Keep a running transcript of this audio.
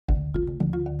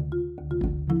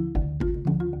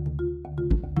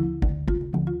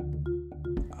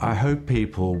I hope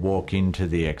people walk into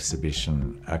the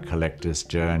exhibition, A Collector's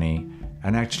Journey,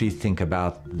 and actually think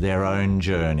about their own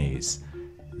journeys,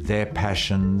 their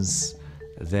passions,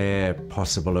 their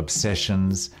possible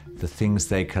obsessions, the things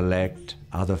they collect,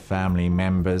 other family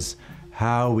members,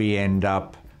 how we end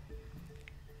up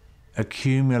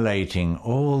accumulating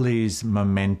all these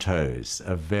mementos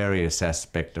of various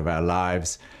aspects of our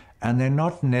lives, and they're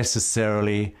not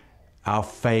necessarily our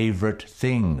favorite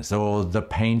things or the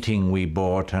painting we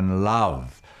bought and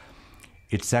love.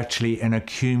 It's actually an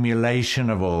accumulation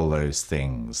of all those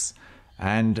things.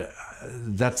 And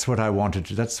that's what I wanted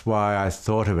to, that's why I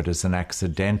thought of it as an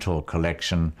accidental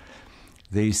collection.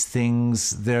 These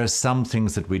things, there are some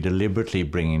things that we deliberately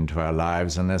bring into our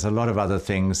lives, and there's a lot of other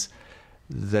things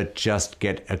that just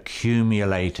get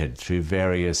accumulated through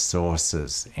various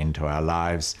sources into our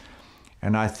lives.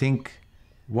 And I think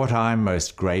what I'm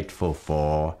most grateful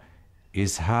for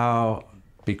is how,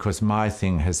 because my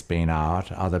thing has been art,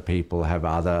 other people have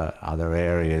other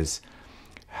areas,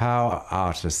 how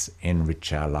artists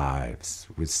enrich our lives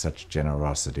with such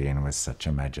generosity and with such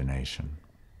imagination.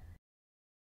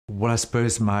 Well, I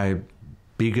suppose my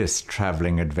biggest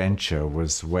travelling adventure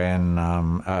was when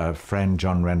a friend,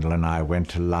 John Rendell, and I went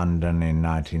to London in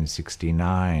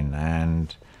 1969,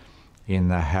 and in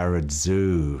the Harrods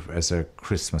Zoo as a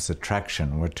Christmas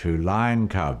attraction were 2 lion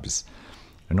cubs.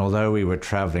 And although we were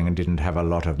travelling and didn't have a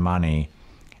lot of money,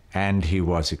 and he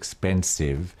was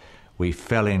expensive, we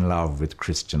fell in love with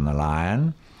Christian the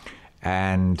lion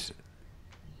and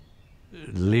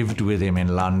lived with him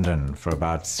in London for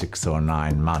about 6 or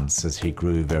 9 months as he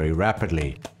grew very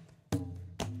rapidly.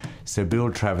 So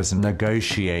Bill Travers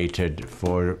negotiated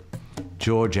for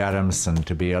George Adamson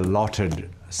to be allotted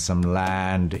some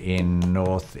land in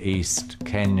northeast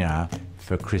Kenya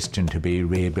for Christian to be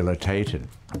rehabilitated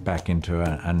back into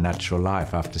a natural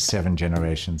life after 7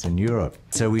 generations in Europe.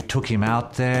 So we took him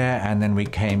out there, and then we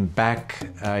came back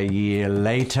a year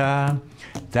later.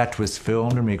 That was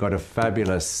filmed, and we got a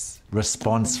fabulous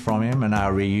response from him, and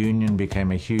our reunion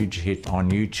became a huge hit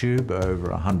on YouTube,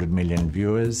 over 100 million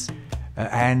viewers.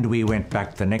 And we went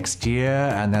back the next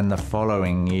year, and then the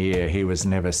following year he was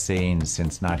never seen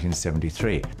since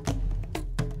 1973.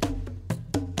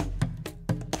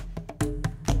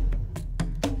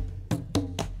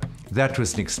 That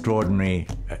was an extraordinary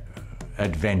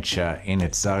adventure in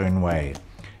its own way.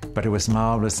 But it was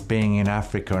marvelous being in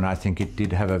Africa, and I think it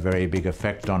did have a very big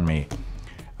effect on me.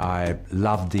 I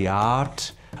loved the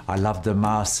art, I loved the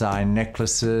Maasai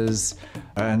necklaces,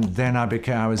 and then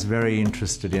I was very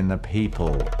interested in the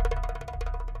people.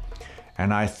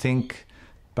 And I think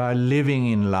by living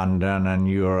in London and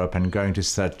Europe and going to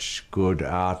such good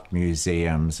art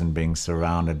museums and being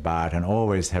surrounded by it and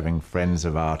always having friends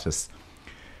of artists,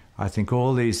 I think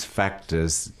all these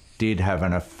factors did have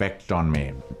an effect on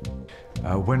me.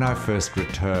 When I first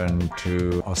returned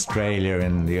to Australia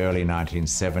in the early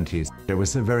 1970s, it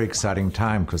was a very exciting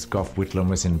time because Gough Whitlam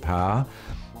was in power,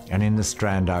 and in the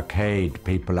Strand Arcade,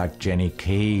 people like Jenny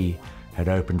Key had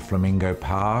opened Flamingo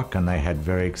Park, and they had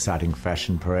very exciting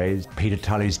fashion parades. Peter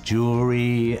Tully's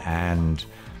jewellery and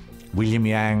William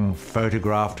Yang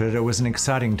photographed it. It was an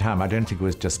exciting time. I don't think it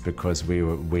was just because we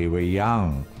were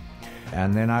young.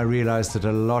 And then I realised that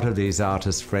a lot of these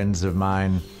artist friends of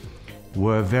mine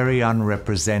were very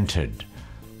unrepresented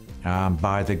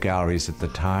by the galleries at the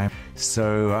time.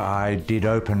 So I did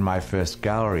open my first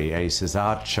gallery, Ace's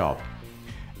Art Shop,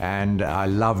 and I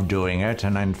loved doing it.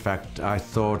 And in fact, I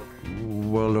thought,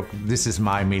 well, look, this is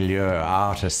my milieu,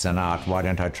 artists and art. Why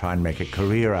don't I try and make a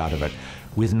career out of it?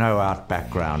 With no art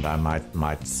background, I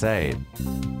might say.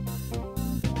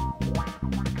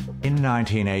 In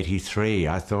 1983,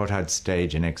 I thought I'd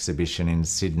stage an exhibition in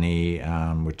Sydney,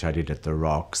 which I did at the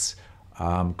Rocks,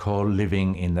 called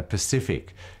Living in the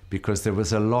Pacific, because there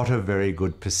was a lot of very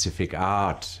good Pacific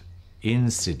art in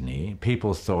Sydney.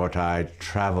 People thought I'd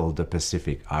travelled the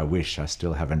Pacific. I wish, I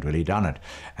still haven't really done it.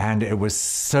 And it was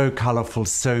so colourful,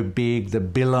 so big, the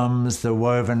billums, the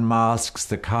woven masks,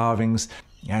 the carvings.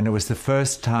 And it was the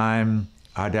first time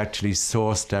I'd actually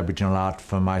sourced Aboriginal art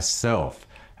for myself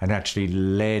and actually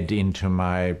led into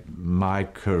my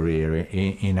career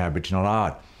in Aboriginal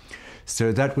art.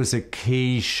 So that was a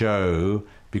key show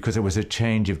because it was a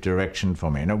change of direction for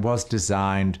me. And it was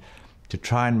designed to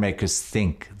try and make us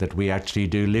think that we actually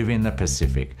do live in the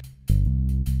Pacific.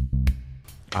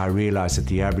 I realised that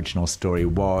the Aboriginal story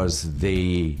was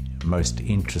the most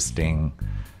interesting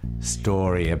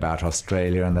story about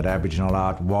Australia, and that Aboriginal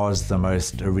art was the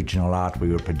most original art we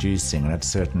were producing, and it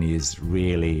certainly is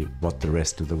really what the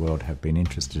rest of the world have been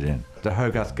interested in. The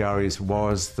Hogarth Galleries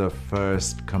was the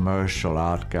first commercial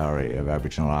art gallery of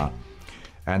Aboriginal art,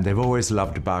 and they've always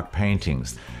loved bark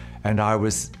paintings. And I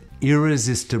was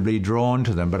irresistibly drawn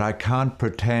to them, but I can't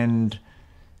pretend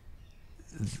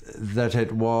that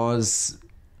it was...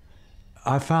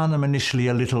 I found them initially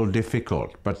a little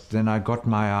difficult, but then I got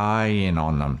my eye in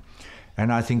on them.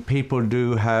 And I think people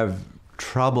do have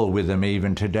trouble with them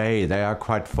even today. They are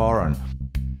quite foreign.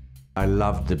 I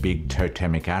loved the big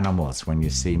totemic animals. When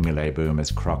you see Millet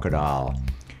Boomer's crocodile,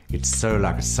 it's so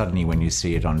like suddenly when you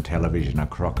see it on television, a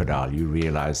crocodile, you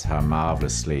realize how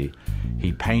marvelously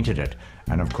he painted it.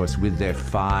 And of course, with their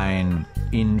fine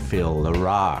infill, the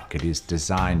rock, it is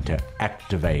designed to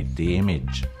activate the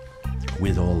image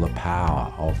with all the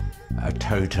power of a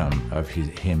totem of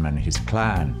him and his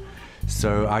clan.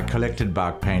 So I collected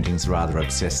bark paintings rather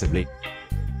obsessively.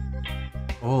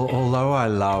 Although I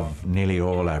love nearly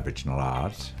all Aboriginal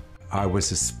art, I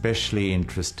was especially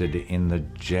interested in the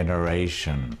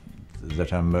generation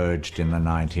that emerged in the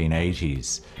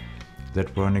 1980s,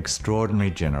 that were an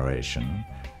extraordinary generation,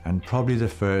 and probably the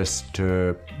first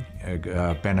to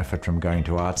benefit from going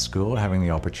to art school, having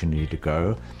the opportunity to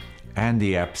go, and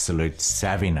the absolute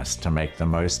savviness to make the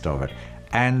most of it.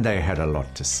 And they had a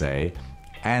lot to say,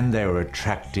 and they were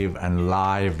attractive and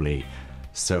lively.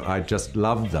 So I just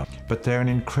loved them. But they're an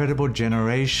incredible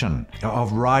generation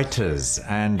of writers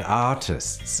and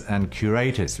artists and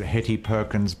curators. Hetty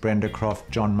Perkins, Brenda Croft,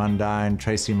 John Mundine,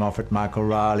 Tracey Moffatt, Michael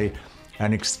Riley,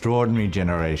 an extraordinary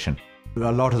generation.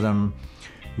 A lot of them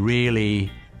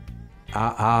really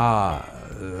are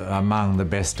among the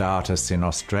best artists in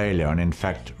Australia, and in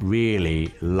fact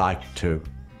really like to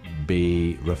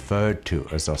be referred to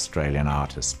as Australian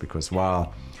artists, because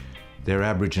while their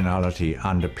Aboriginality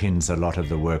underpins a lot of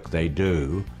the work they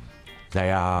do,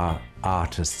 they are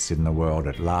artists in the world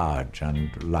at large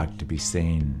and like to be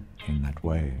seen in that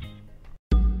way.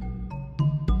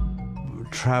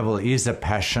 Travel is a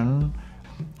passion.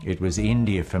 It was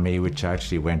India for me, which I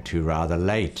actually went to rather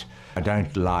late. I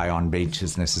don't lie on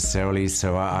beaches necessarily,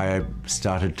 so I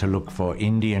started to look for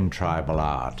Indian tribal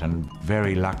art, and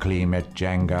very luckily met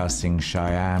Jangar Singh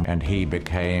Shyam, and he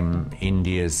became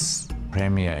India's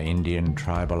premier Indian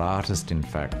tribal artist, in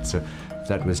fact, so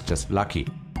that was just lucky.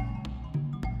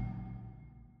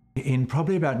 In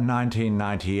probably about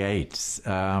 1998,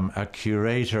 a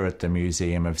curator at the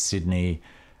Museum of Sydney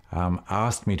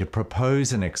asked me to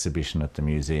propose an exhibition at the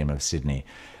Museum of Sydney.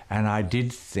 And I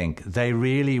did think they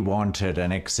really wanted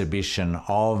an exhibition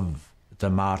of the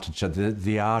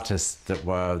the artists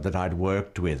that I'd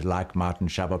worked with, like Martin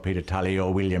Sharp or Peter Tully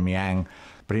or William Yang.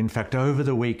 But in fact, over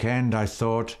the weekend, I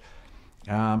thought,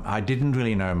 I didn't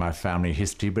really know my family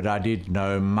history, but I did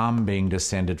know Mum being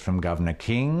descended from Governor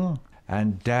King,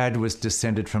 and Dad was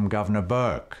descended from Governor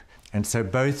Bourke. And so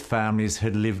both families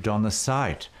had lived on the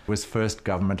site. It was First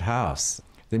Government House.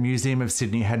 The Museum of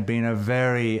Sydney had been a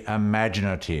very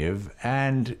imaginative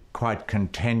and quite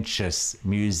contentious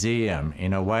museum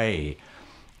in a way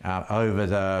over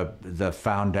the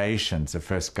foundations of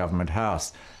First Government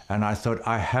House. And I thought,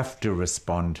 I have to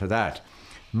respond to that.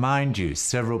 Mind you,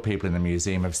 several people in the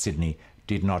Museum of Sydney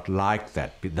did not like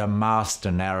that. The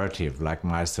master narrative, like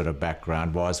my sort of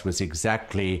background was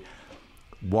exactly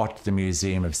what the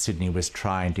Museum of Sydney was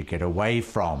trying to get away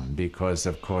from, because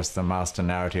of course the master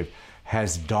narrative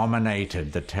has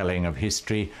dominated the telling of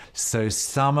history. So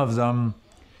some of them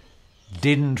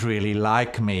didn't really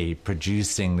like me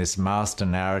producing this master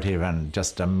narrative and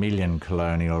just a million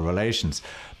colonial relations.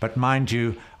 But mind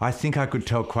you, I think I could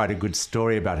tell quite a good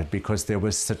story about it, because there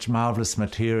was such marvelous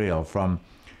material, from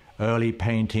early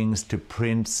paintings to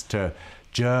prints to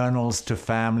journals to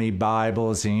family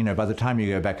Bibles. And, you know, by the time you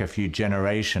go back a few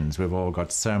generations, we've all got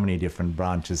so many different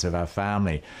branches of our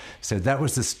family. So that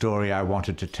was the story I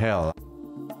wanted to tell.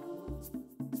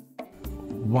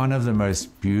 One of the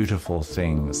most beautiful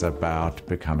things about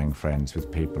becoming friends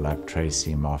with people like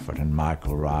Tracey Moffatt and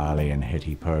Michael Riley and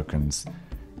Hetty Perkins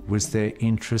was their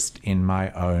interest in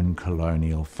my own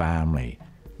colonial family.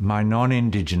 My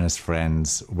non-Indigenous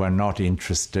friends were not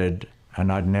interested,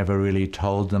 and I'd never really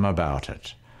told them about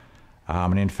it.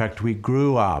 And in fact, we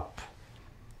grew up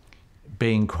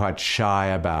being quite shy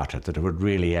about it, that it would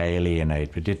really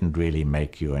alienate. It didn't really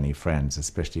make you any friends,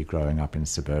 especially growing up in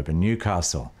suburban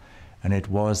Newcastle. And it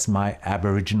was my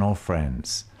Aboriginal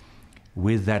friends,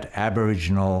 with that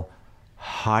Aboriginal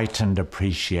heightened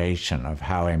appreciation of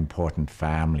how important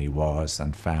family was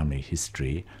and family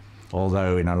history,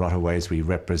 although in a lot of ways we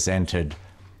represented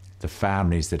the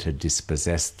families that had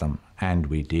dispossessed them, and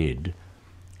we did.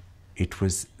 It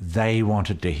was, they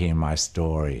wanted to hear my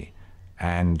story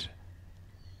and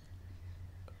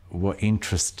were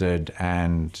interested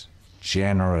and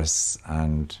generous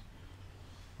and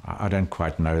I don't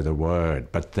quite know the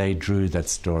word, but they drew that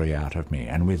story out of me.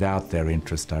 And without their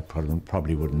interest, I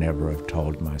probably would never have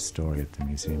told my story at the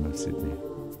Museum of Sydney.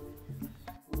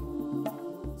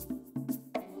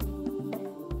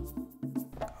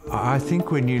 I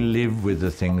think when you live with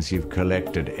the things you've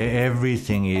collected,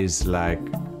 everything is like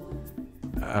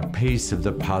a piece of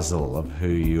the puzzle of who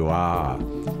you are.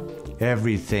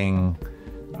 Everything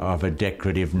of a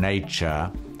decorative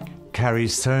nature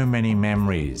carries so many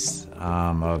memories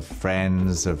of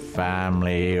friends, of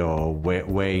family, or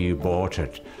where you bought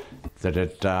it,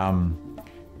 that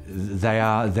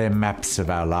they're maps of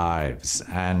our lives,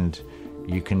 and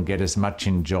you can get as much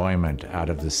enjoyment out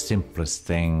of the simplest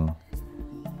thing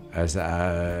as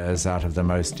out of the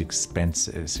most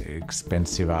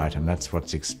expensive item. That's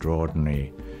what's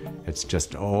extraordinary. It's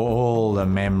just all the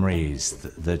memories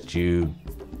that you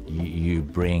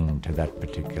bring to that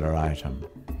particular item.